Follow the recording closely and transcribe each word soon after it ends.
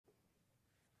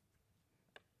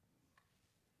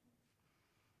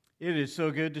It is so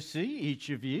good to see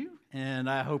each of you, and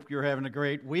I hope you're having a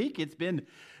great week. It's been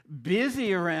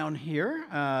busy around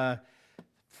here.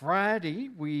 Friday,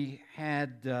 we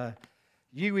had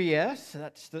UES,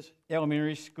 that's the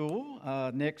elementary school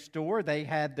next door. They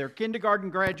had their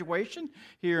kindergarten graduation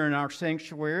here in our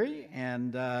sanctuary,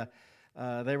 and there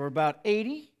were about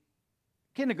 80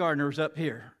 kindergartners up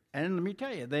here. And let me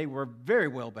tell you, they were very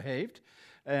well behaved.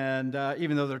 And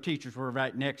even though their teachers were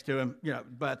right next to him,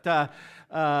 but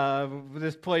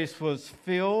this place was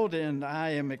filled, and I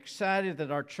am excited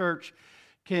that our church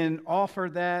can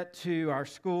offer that to our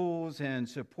schools and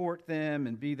support them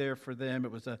and be there for them.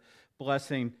 It was a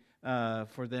blessing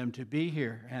for them to be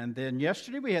here. And then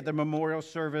yesterday we had the memorial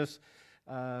service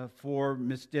for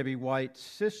Miss Debbie White's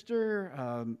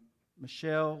sister,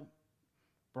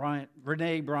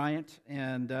 Renee Bryant,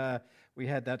 and we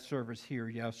had that service here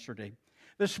yesterday.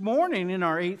 This morning in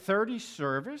our 8:30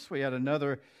 service, we had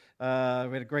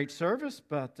a great service,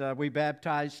 but we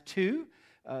baptized two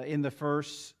in the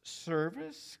first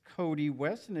service. Cody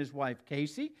West and his wife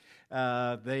Casey.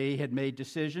 They had made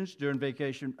decisions during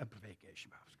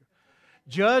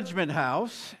Judgment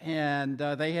House, and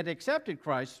they had accepted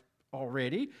Christ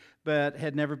already, but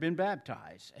had never been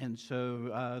baptized. And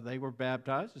so they were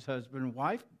baptized as husband and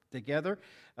wife together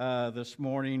this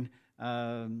morning,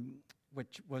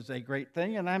 which was a great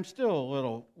thing. And I'm still a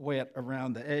little wet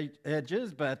around the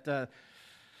edges, but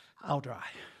I'll dry.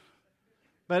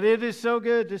 But it is so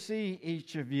good to see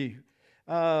each of you.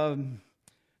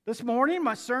 This morning,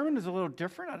 my sermon is a little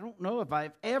different. I don't know if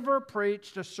I've ever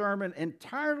preached a sermon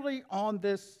entirely on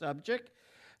this subject.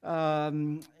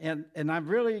 And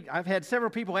I've had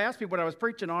several people ask me what I was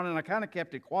preaching on, and I kind of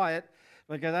kept it quiet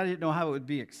because I didn't know how it would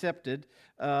be accepted.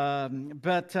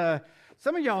 But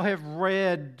some of y'all have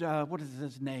read, what is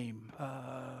his name?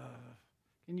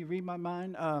 Can you read my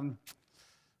mind?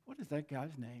 What is that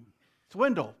guy's name?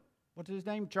 Swindoll. What's his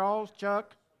name?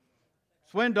 Chuck?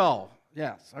 Swindoll.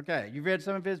 Yes, okay. You've read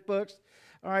some of his books?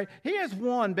 All right. He has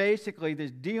one basically that's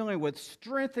dealing with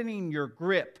strengthening your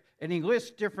grip. And he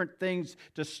lists different things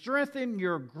to strengthen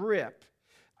your grip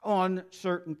on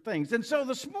certain things. And so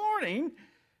this morning,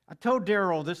 I told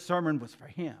Daryl this sermon was for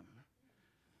him.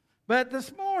 But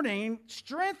this morning,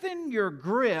 strengthen your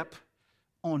grip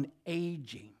on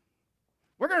aging.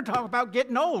 We're going to talk about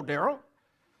getting old, Daryl.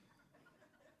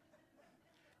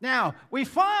 Now, we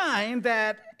find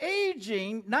that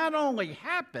aging not only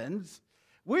happens,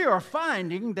 we are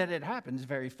finding that it happens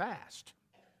very fast,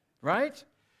 right?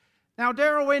 Now,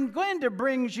 Daryl, when Glenda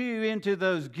brings you into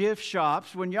those gift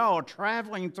shops when y'all are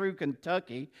traveling through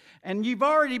Kentucky, and you've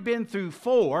already been through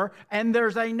 4, and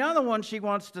there's another one she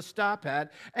wants to stop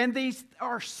at, and these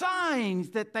are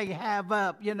signs that they have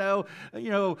up,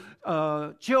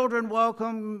 children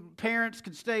welcome, parents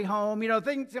can stay home,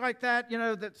 things like that,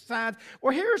 that signs.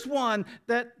 Well, here's one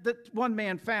that one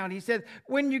man found. He said,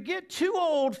 when you get too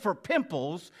old for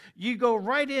pimples, you go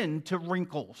right into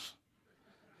wrinkles.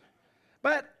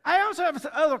 But I also have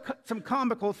some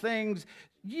comical things.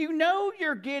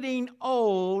 You're getting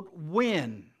old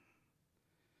when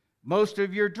most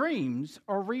of your dreams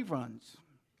are reruns.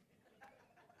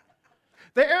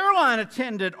 The airline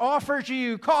attendant offers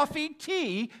you coffee,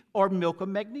 tea, or milk of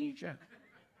magnesia.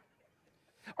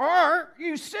 Or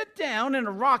you sit down in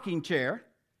a rocking chair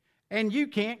and you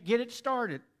can't get it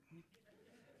started.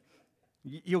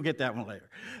 You'll get that one later.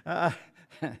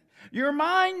 Your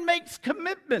mind makes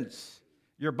commitments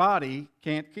your body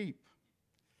can't keep.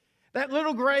 That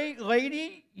little gray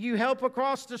lady you help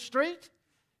across the street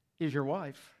is your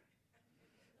wife.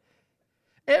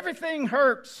 Everything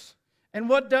hurts, and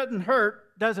what doesn't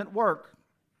hurt doesn't work.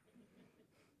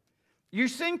 You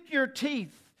sink your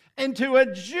teeth into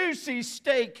a juicy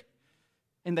steak,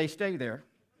 and they stay there.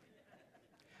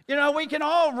 We can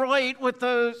all relate with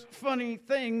those funny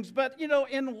things, but,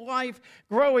 in life,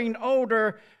 growing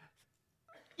older,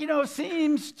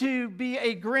 seems to be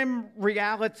a grim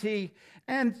reality,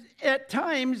 and at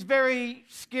times very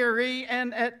scary,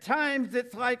 and at times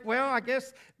it's like, well, I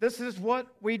guess this is what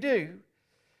we do.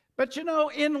 But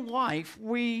in life,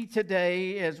 we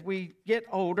today, as we get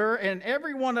older, and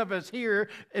every one of us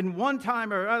here, in one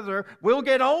time or other, will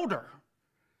get older.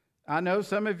 I know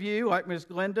some of you, like Miss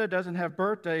Glenda, doesn't have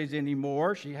birthdays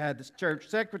anymore. She had this church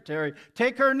secretary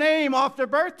take her name off the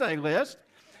birthday list.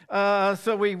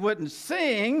 So we wouldn't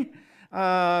sing.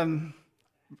 Call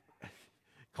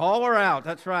her out,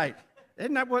 that's right.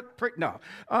 Isn't that what? No.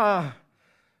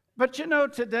 But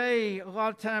today, a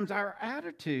lot of times our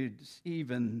attitudes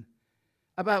even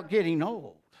about getting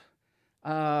old,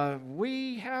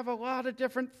 we have a lot of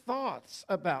different thoughts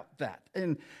about that.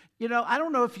 And, I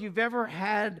don't know if you've ever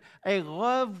had a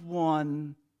loved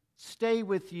one stay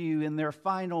with you in their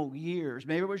final years.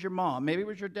 Maybe it was your mom, maybe it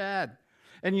was your dad.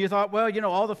 And you thought, well,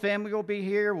 all the family will be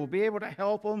here. We'll be able to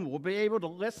help them. We'll be able to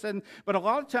listen. But a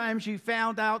lot of times you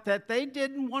found out that they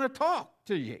didn't want to talk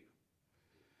to you.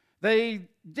 They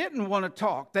didn't want to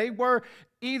talk. They were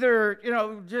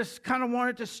either, just kind of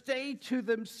wanted to stay to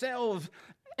themselves.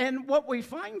 And what we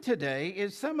find today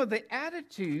is some of the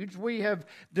attitudes we have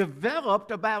developed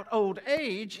about old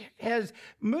age has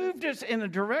moved us in a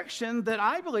direction that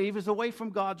I believe is away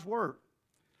from God's Word.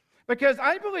 Because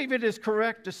I believe it is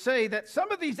correct to say that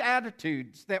some of these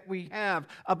attitudes that we have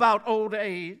about old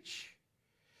age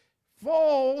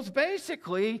falls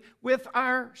basically with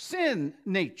our sin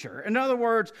nature. In other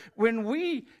words, when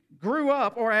we grew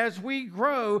up or as we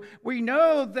grow, we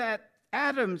know that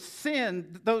Adam's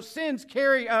sin, those sins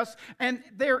carry us and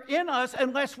they're in us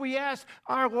unless we ask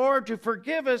our Lord to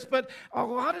forgive us. But a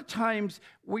lot of times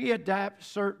we adapt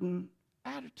certain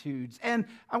attitudes. And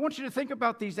I want you to think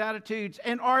about these attitudes.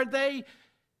 And are they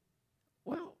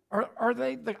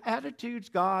the attitudes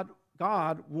God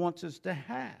wants us to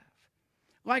have?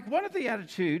 Like one of the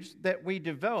attitudes that we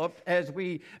develop as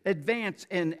we advance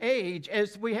in age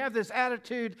is we have this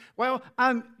attitude, well,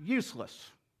 I'm useless.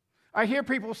 I hear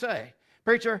people say,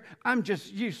 preacher, I'm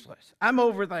just useless. I'm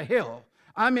over the hill.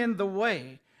 I'm in the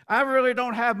way. I really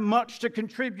don't have much to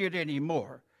contribute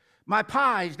anymore. My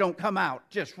pies don't come out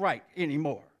just right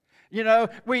anymore.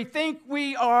 We think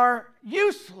we are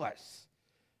useless.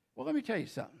 Well, let me tell you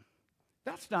something.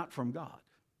 That's not from God.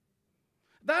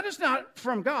 That is not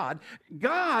from God.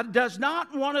 God does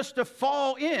not want us to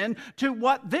fall into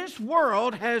what this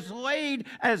world has laid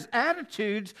as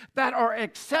attitudes that are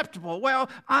acceptable. Well,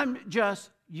 I'm just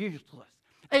useless.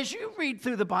 As you read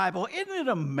through the Bible, isn't it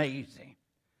amazing?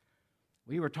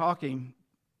 We were talking,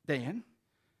 Dan.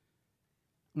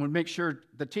 I'm going to make sure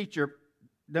the teacher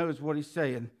knows what he's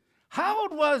saying. How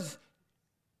old was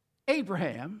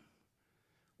Abraham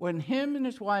when him and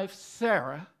his wife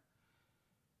Sarah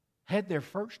had their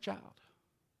first child?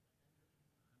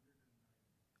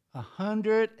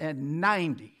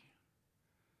 190.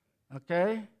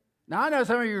 Okay? Now I know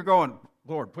some of you are going,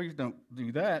 Lord, please don't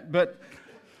do that. But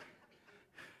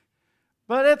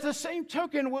at the same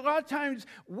token, a lot of times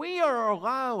we are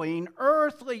allowing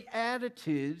earthly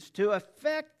attitudes to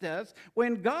affect us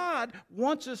when God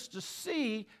wants us to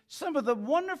see some of the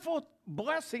wonderful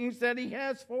blessings that He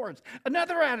has for us.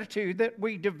 Another attitude that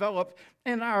we develop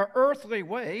in our earthly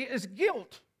way is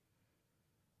guilt.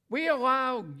 We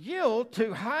allow guilt to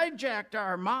hijack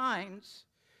our minds.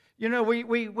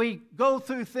 We go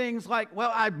through things like,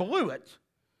 well, I blew it.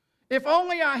 If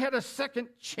only I had a second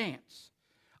chance.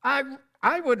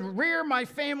 I would rear my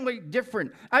family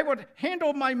different. I would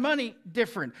handle my money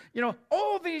different.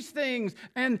 All these things.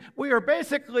 And we are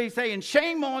basically saying,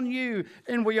 shame on you.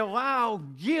 And we allow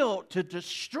guilt to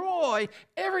destroy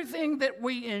everything that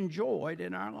we enjoyed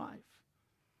in our life.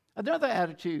 Another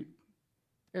attitude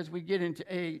as we get into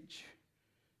age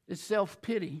is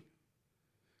self-pity.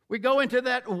 We go into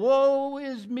that woe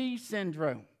is me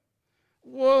syndrome.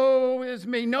 Woe is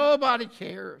me. Nobody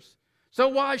cares. So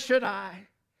why should I?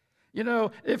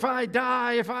 If I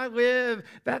die, if I live,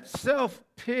 that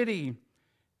self-pity,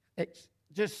 it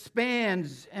just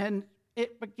spans and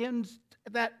it begins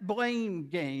that blame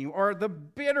game or the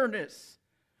bitterness.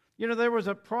 There was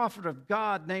a prophet of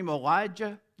God named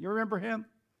Elijah. You remember him?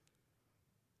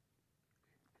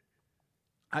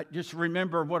 I just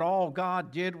remember what all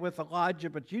God did with Elijah,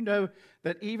 but you know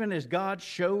that even as God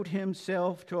showed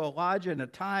himself to Elijah in a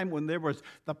time when there was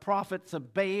the prophets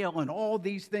of Baal and all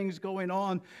these things going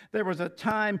on, there was a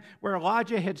time where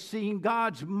Elijah had seen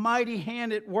God's mighty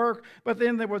hand at work, but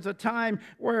then there was a time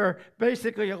where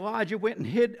basically Elijah went and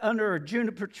hid under a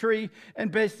juniper tree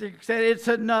and basically said, it's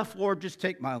enough, Lord, just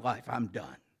take my life, I'm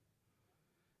done.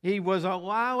 He was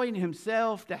allowing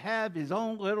himself to have his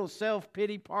own little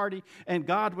self-pity party, and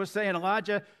God was saying,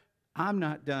 Elijah, I'm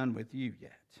not done with you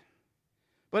yet.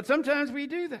 But sometimes we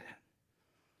do that.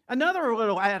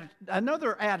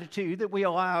 Another attitude that we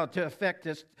allow to affect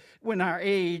us when our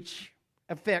age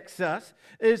affects us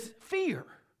is fear.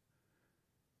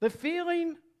 The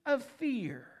feeling of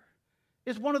fear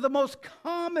is one of the most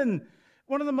common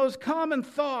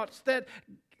thoughts that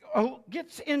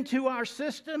gets into our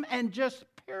system and just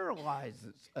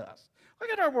paralyzes us.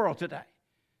 Look at our world today.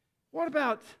 What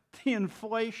about the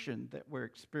inflation that we're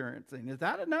experiencing? Is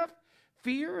that enough?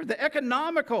 Fear, the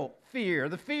economical fear,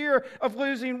 the fear of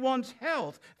losing one's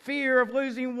health, fear of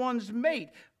losing one's mate,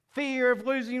 fear of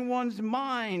losing one's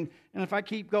mind. And if I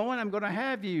keep going, I'm going to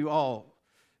have you all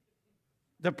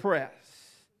depressed.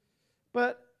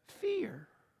 But fear.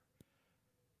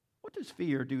 what does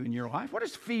fear do in your life? What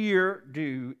does fear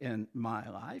do in my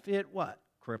life? It what?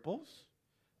 Cripples.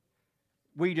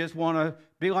 We just want to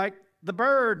be like the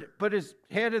bird, put his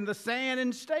head in the sand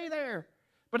and stay there.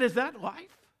 But is that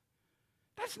life?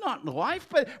 That's not life.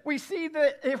 But we see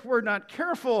that if we're not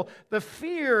careful, the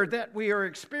fear that we are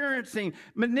experiencing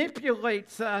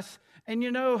manipulates us. And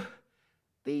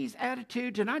these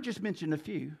attitudes, and I just mentioned a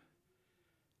few,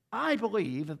 I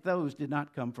believe that those did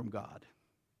not come from God.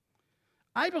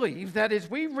 I believe that as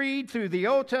we read through the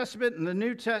Old Testament and the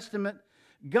New Testament,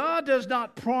 God does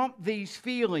not prompt these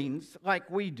feelings like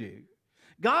we do.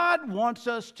 God wants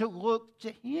us to look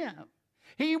to Him.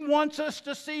 He wants us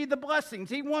to see the blessings.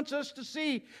 He wants us to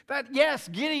see that, yes,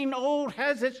 getting old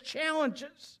has its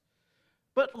challenges.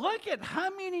 But look at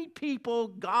how many people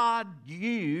God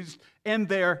used in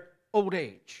their old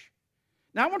age.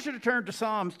 Now, I want you to turn to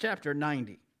Psalms chapter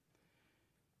 90.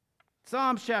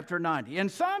 Psalms chapter 90. In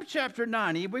Psalms chapter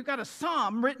 90, we've got a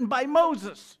psalm written by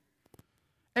Moses.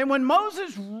 And when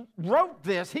Moses wrote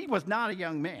this, he was not a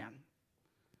young man.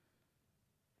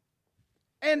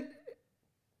 And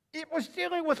it was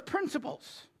dealing with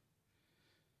principles.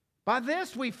 By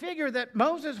this, we figure that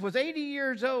Moses was 80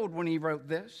 years old when he wrote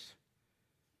this.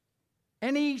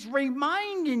 And he's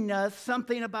reminding us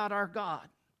something about our God.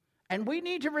 And we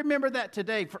need to remember that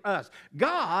today for us.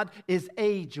 God is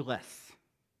ageless.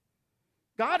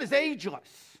 God is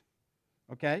ageless.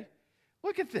 Okay?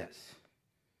 Look at this.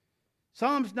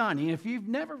 Psalms 90. If you've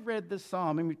never read this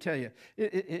psalm, let me tell you,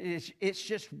 it's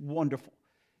just wonderful.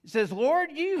 It says,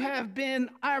 Lord, you have been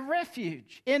our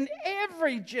refuge in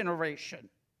every generation.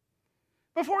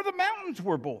 Before the mountains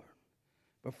were born,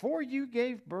 before you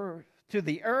gave birth to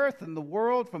the earth and the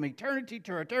world from eternity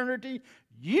to eternity,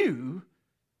 you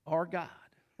are God.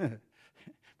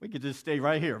 We could just stay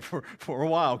right here for a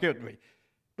while, couldn't we?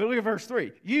 But look at verse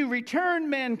 3. You return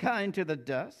mankind to the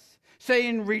dust,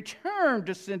 saying, return,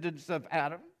 descendants of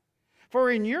Adam.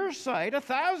 For in your sight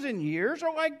 1,000 years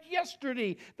are like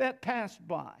yesterday that passed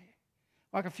by,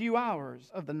 like a few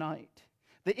hours of the night,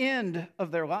 the end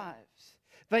of their lives.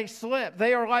 They slept.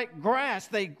 They are like grass.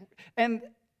 They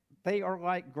are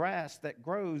like grass that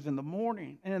grows in the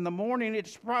morning. And in the morning it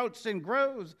sprouts and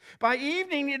grows. By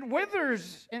evening it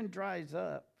withers and dries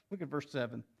up. Look at verse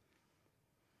 7.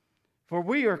 For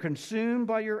we are consumed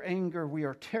by your anger. We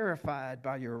are terrified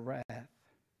by your wrath.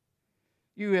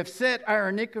 You have set our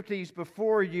iniquities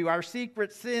before you, our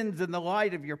secret sins in the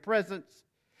light of your presence.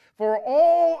 For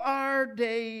all our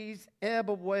days ebb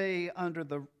away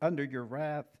under your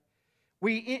wrath.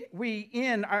 We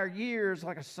end our years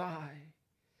like a sigh.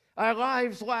 Our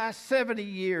lives last 70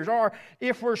 years, or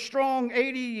if we're strong,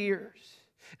 80 years.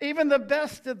 Even the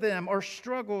best of them are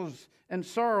struggles and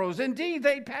sorrows. Indeed,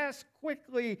 they pass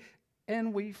quickly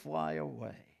and we fly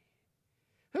away.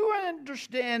 Who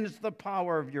understands the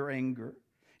power of your anger?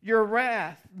 Your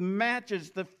wrath matches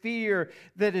the fear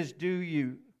that is due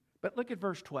you. But look at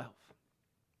verse 12.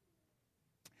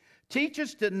 Teach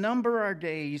us to number our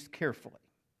days carefully,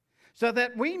 so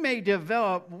that we may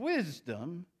develop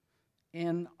wisdom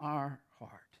in our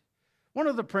heart. One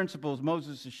of the principles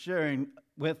Moses is sharing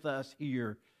with us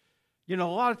here, a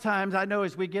lot of times I know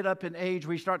as we get up in age,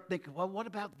 we start thinking, well, what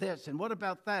about this? And what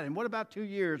about that? And what about 2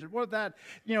 years? And what about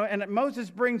that? And Moses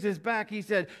brings us back. He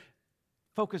said,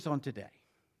 focus on today.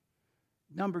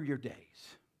 Number your days.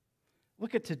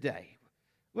 Look at today.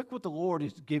 Look what the Lord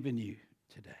has given you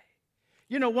today.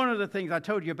 One of the things I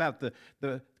told you about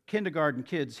the kindergarten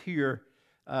kids here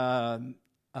on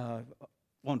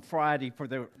Friday for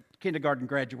their kindergarten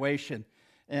graduation,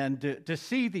 and to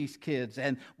see these kids.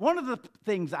 And one of the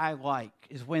things I like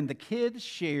is when the kids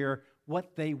share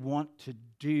what they want to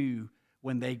do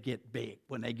when they get big,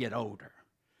 when they get older.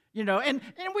 And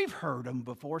we've heard them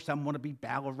before. Some want to be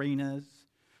ballerinas.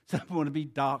 Some want to be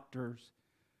doctors.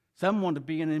 Some want to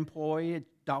be an employee at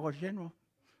Dollar General.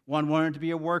 One wanted to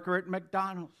be a worker at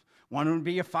McDonald's. One wanted to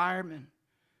be a fireman.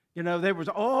 There was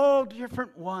all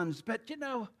different ones. But,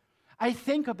 I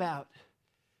think about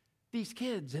these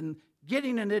kids and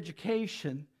getting an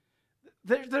education.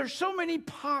 There's so many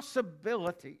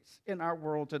possibilities in our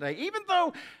world today.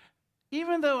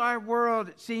 Even though our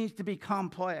world seems to be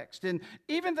complex, and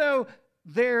even though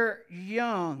they're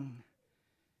young,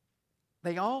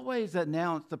 they always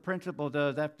announce, the principal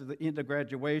does after the end of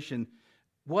graduation,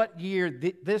 what year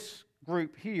this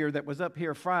group here that was up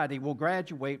here Friday will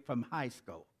graduate from high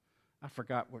school. I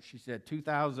forgot what she said,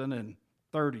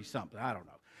 2030 something, I don't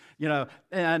know.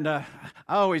 And I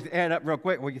always add up real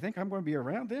quick. Well, you think I'm going to be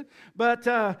around then? But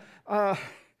I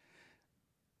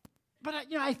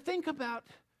think about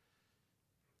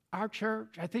our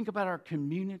church. I think about our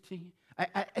community.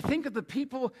 I think of the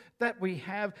people that we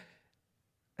have.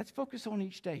 Let's focus on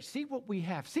each day. See what we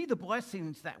have. See the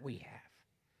blessings that we have.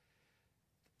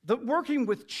 The working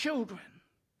with children.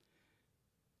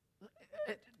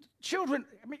 Children,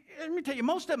 I mean, let me tell you,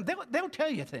 most of them, they'll tell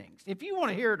you things. If you want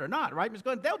to hear it or not, right, Ms.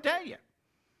 Glenn? They'll tell you.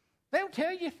 They'll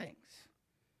tell you things.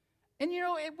 And, you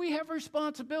know, we have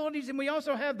responsibilities, and we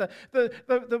also have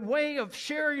the way of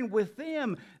sharing with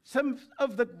them some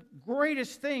of the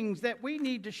greatest things that we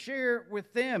need to share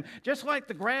with them, just like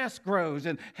the grass grows,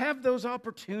 and have those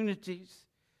opportunities.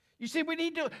 You see, we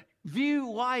need to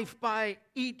view life by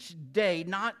each day,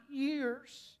 not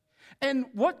years. And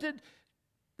what did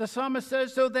the psalmist say?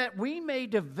 So that we may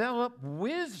develop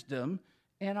wisdom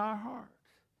in our hearts.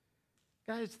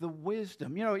 Guys, the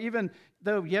wisdom. You know, even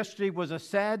though yesterday was a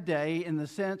sad day in the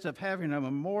sense of having a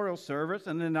memorial service,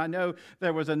 and then I know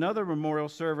there was another memorial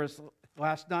service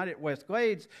last night at West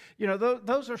Glades, you know,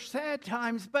 those are sad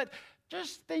times, but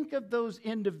just think of those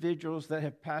individuals that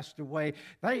have passed away.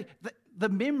 The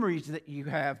memories that you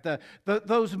have,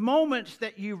 those moments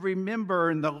that you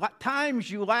remember, and the times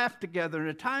you laughed together, and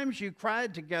the times you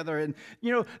cried together, and,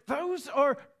 you know, those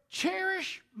are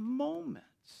cherished moments.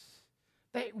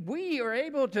 That we are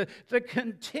able to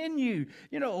continue,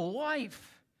 you know,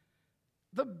 life,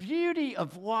 the beauty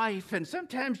of life, and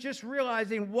sometimes just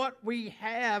realizing what we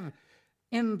have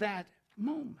in that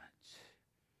moment.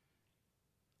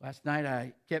 Last night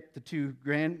I kept the two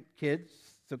grandkids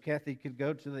so Kathy could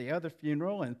go to the other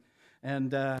funeral,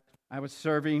 and I was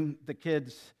serving the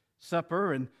kids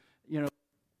supper, and, you know,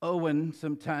 Owen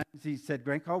sometimes he said,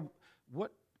 "Grandpa,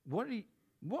 what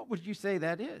would you say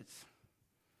that is?"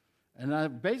 And I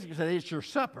basically said, "It's your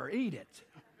supper, eat it."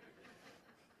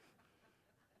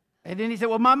 And then he said,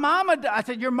 "Well, my mama," I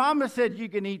said, "Your mama said you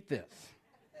can eat this."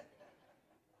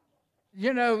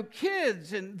 You know,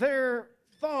 kids and their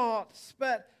thoughts,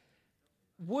 but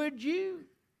would you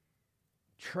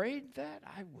trade that?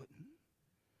 I wouldn't.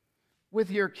 With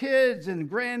your kids and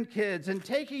grandkids and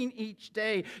taking each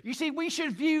day. You see, we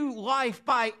should view life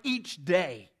by each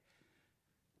day.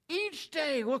 Each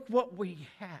day, look what we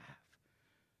have.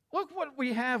 Look what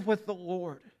we have with the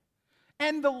Lord.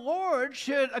 And the Lord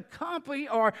should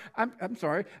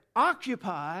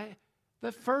occupy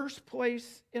the first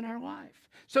place in our life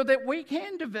so that we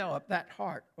can develop that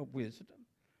heart of wisdom.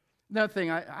 Another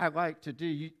thing I like to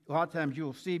do, a lot of times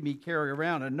you'll see me carry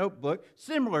around a notebook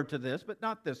similar to this, but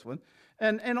not this one.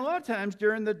 And a lot of times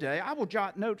during the day, I will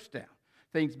jot notes down.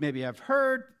 Things maybe I've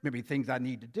heard, maybe things I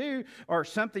need to do, or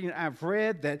something I've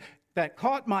read that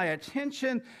caught my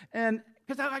attention, and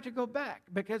because I like to go back,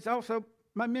 because also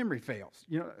my memory fails.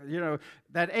 You know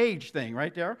that age thing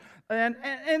right there.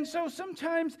 And so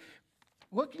sometimes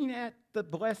looking at the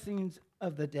blessings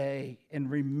of the day and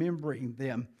remembering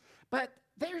them. But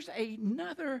there's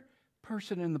another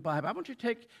person in the Bible. I want you to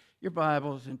take your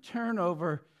Bibles and turn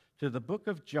over to the book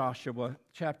of Joshua,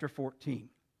 chapter 14.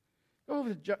 Go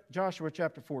over to Joshua,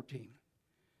 chapter 14.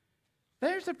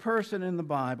 There's a person in the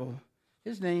Bible.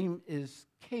 His name is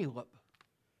Caleb.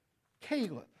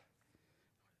 Caleb.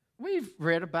 We've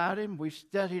read about him. We've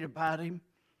studied about him.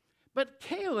 But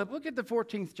Caleb, look at the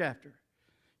 14th chapter.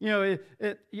 You know,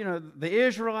 the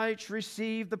Israelites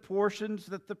received the portions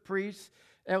that the priests,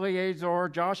 Eleazar,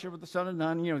 Joshua the son of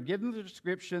Nun, you know, give them the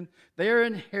description, their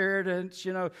inheritance,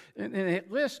 you know, and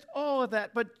it lists all of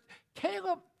that. But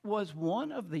Caleb was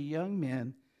one of the young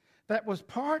men that was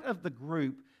part of the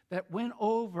group that went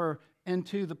over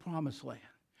into the promised land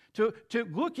to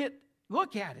look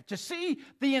at it, to see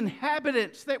the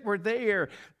inhabitants that were there.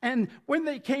 And when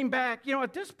they came back, you know,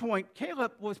 at this point,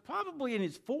 Caleb was probably in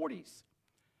his 40s.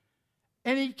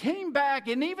 And he came back,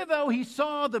 and even though he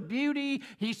saw the beauty,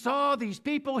 he saw these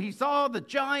people, he saw the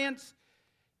giants,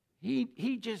 he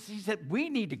said, we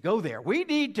need to go there. We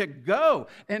need to go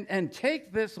and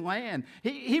take this land.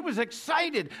 He was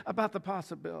excited about the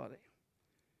possibility.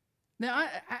 Now,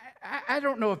 I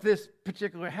don't know if this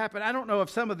particular happened. I don't know if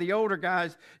some of the older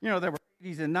guys, you know, that were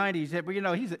 80s and 90s said, well, you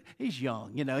know, he's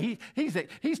young. You know,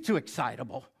 he's too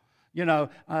excitable. You know,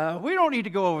 we don't need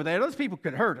to go over there. Those people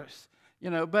could hurt us. You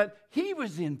know, but he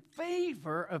was in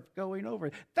favor of going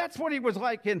over. That's what he was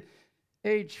like in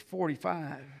age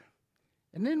 45.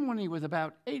 And then when he was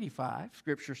about 85,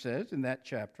 Scripture says in that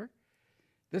chapter,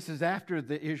 this is after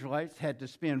the Israelites had to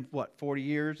spend, 40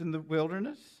 years in the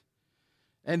wilderness?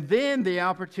 And then the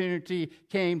opportunity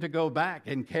came to go back,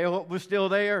 and Caleb was still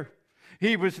there.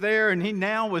 He was there, and he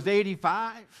now was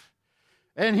 85.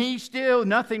 And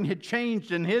nothing had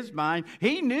changed in his mind.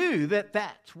 He knew that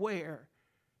that's where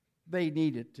they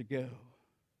needed to go.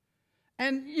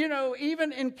 And, you know,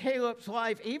 even in Caleb's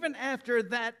life, even after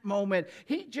that moment,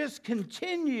 he just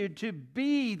continued to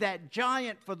be that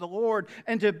giant for the Lord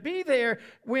and to be there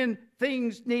when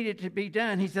things needed to be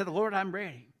done. He said, Lord, I'm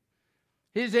ready.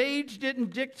 His age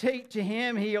didn't dictate to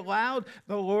him. He allowed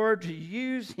the Lord to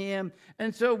use him.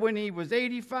 And so when he was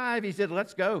 85, he said,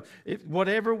 let's go.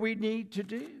 Whatever we need to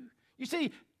do. You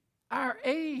see, our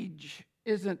age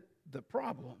isn't the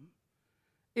problem.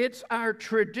 It's our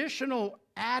traditional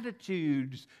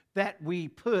attitudes that we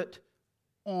put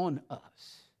on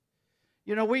us.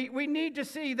 You know, we need to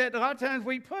see that a lot of times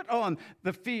we put on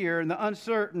the fear and the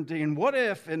uncertainty and what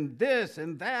if and this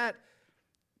and that,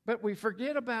 but we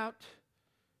forget about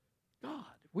God.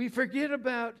 We forget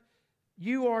about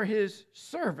you are his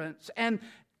servants. And,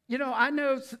 you know, I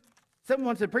know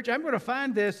someone said, preacher, I'm going to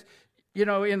find this, you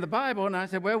know, in the Bible. And I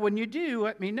said, well, when you do,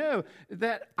 let me know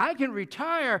that I can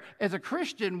retire as a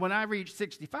Christian when I reach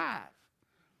 65.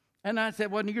 And I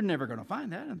said, well, you're never going to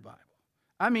find that in the Bible.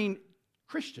 I mean,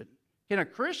 Christian. Can a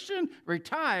Christian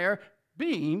retire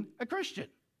being a Christian?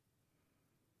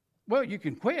 Well, you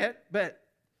can quit, but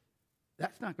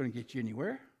that's not going to get you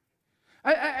anywhere.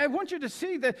 I want you to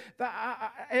see that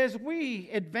as we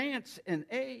advance in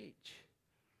age,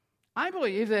 I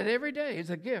believe that every day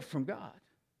is a gift from God.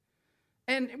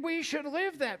 And we should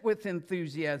live that with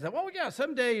enthusiasm. Oh, yeah,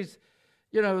 some days,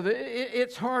 you know,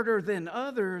 it's harder than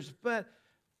others, but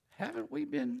haven't we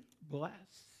been blessed?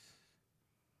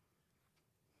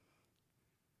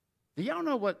 Do y'all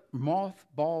know what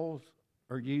mothballs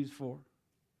are used for?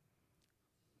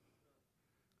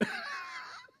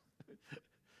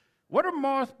 What are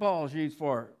mothballs used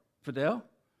for, Fidel?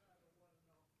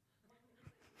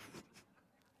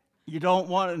 You don't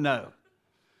want to know.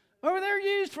 Well, they're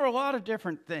used for a lot of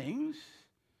different things.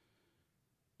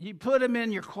 You put them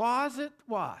in your closet.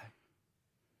 Why?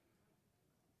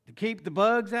 To keep the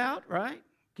bugs out, right?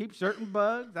 Keep certain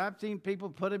bugs. I've seen people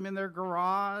put them in their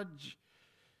garage,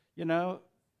 you know.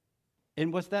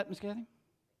 And what's that, Miss Kathy?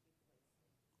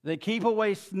 They keep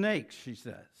away snakes, she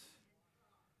says.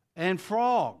 And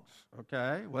frogs,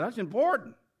 okay? Well, that's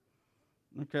important,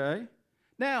 okay?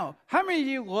 Now, how many of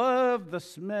you love the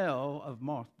smell of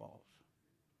mothballs?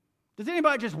 Does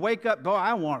anybody just wake up, go,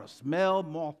 I want to smell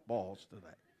mothballs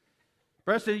today?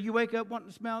 Preston, you wake up wanting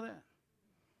to smell that?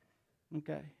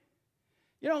 Okay.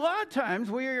 You know, a lot of times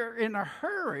we are in a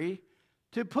hurry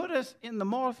to put us in the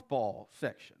mothball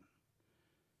section.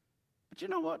 But you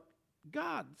know what?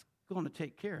 God's going to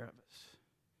take care of us.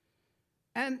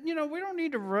 And, you know, we don't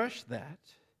need to rush that.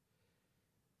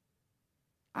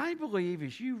 I believe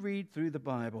as you read through the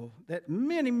Bible that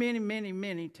many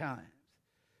times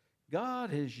God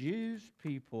has used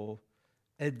people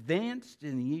advanced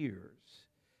in years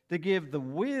to give the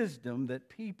wisdom that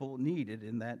people needed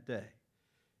in that day.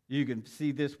 You can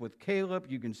see this with Caleb.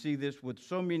 You can see this with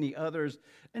so many others.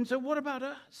 And so what about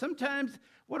us? Sometimes,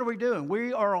 what are we doing?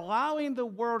 We are allowing the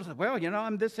world to say, well, you know,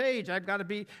 I'm this age. I've got to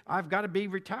be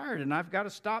retired, and I've got to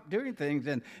stop doing things,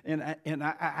 and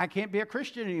I can't be a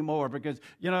Christian anymore because,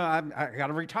 you know, I got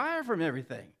to retire from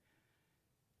everything.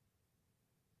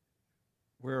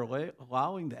 We're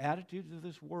allowing the attitudes of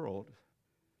this world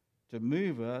to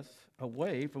move us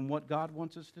away from what God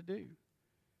wants us to do.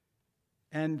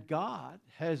 And God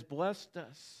has blessed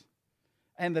us.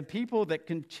 And the people that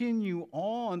continue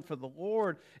on for the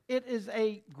Lord, it is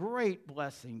a great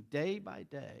blessing day by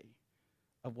day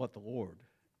of what the Lord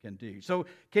can do. So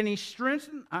can he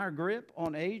strengthen our grip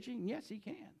on aging? Yes, he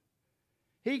can.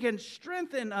 He can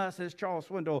strengthen us, as Charles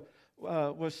Swindoll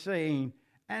was saying,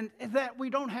 and that we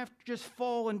don't have to just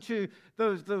fall into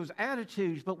those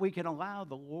attitudes, but we can allow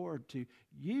the Lord to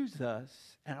use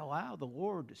us and allow the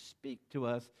Lord to speak to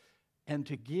us and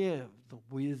to give the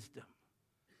wisdom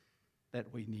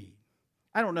that we need.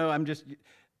 I don't know, a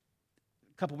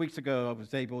couple weeks ago, I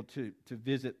was able to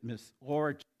visit Miss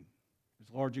Laura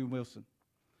June Wilson.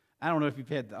 I don't know if you've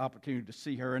had the opportunity to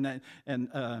see her,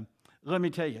 and let me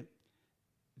tell you,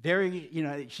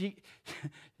 she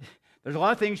there's a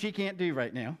lot of things she can't do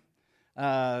right now,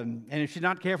 and if she's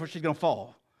not careful, she's going to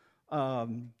fall.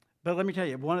 But let me tell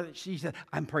you, she said,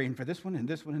 I'm praying for this one,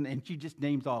 and she just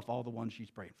names off all the ones she's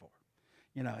praying for.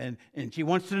 You know, and she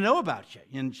wants to know about you.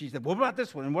 And she said, what about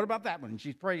this one? And what about that one? And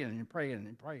she's praying and praying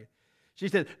and praying. She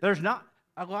said, there's not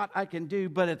a lot I can do,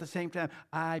 but at the same time,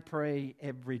 I pray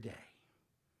every day.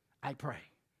 I pray.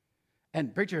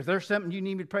 And preacher, if there's something you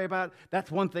need me to pray about, that's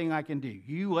one thing I can do.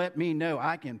 You let me know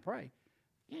I can pray.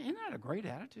 Isn't that a great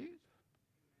attitude?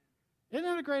 Isn't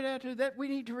that a great attitude? That we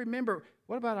need to remember.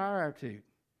 What about our attitude?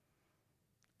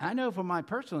 I know from my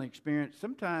personal experience,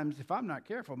 sometimes if I'm not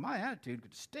careful, my attitude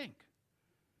could stink.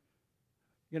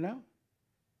 You know?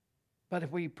 But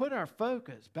if we put our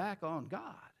focus back on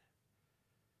God,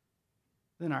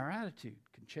 then our attitude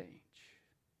can change.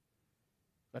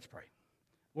 Let's pray.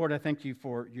 Lord, I thank you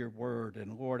for your word.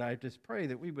 And Lord, I just pray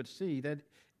that we would see that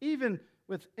even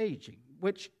with aging,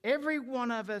 which every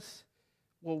one of us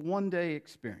will one day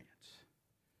experience,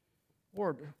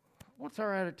 Lord, what's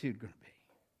our attitude going to be?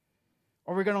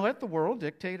 Are we going to let the world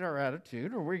dictate our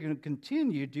attitude, or are we going to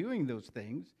continue doing those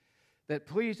things that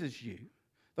pleases you,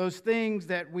 those things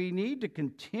that we need to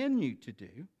continue to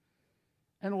do?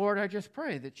 And Lord, I just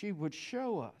pray that you would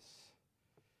show us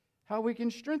how we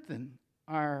can strengthen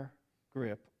our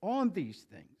grip on these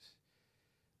things,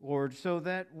 Lord, so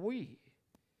that we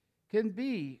can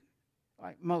be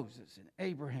like Moses and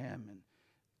Abraham and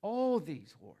all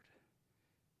these, Lord,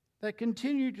 that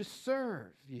continue to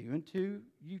serve you until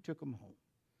you took them home.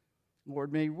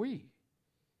 Lord, may we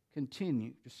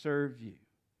continue to serve you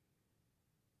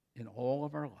in all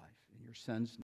of our life. In your Son's name.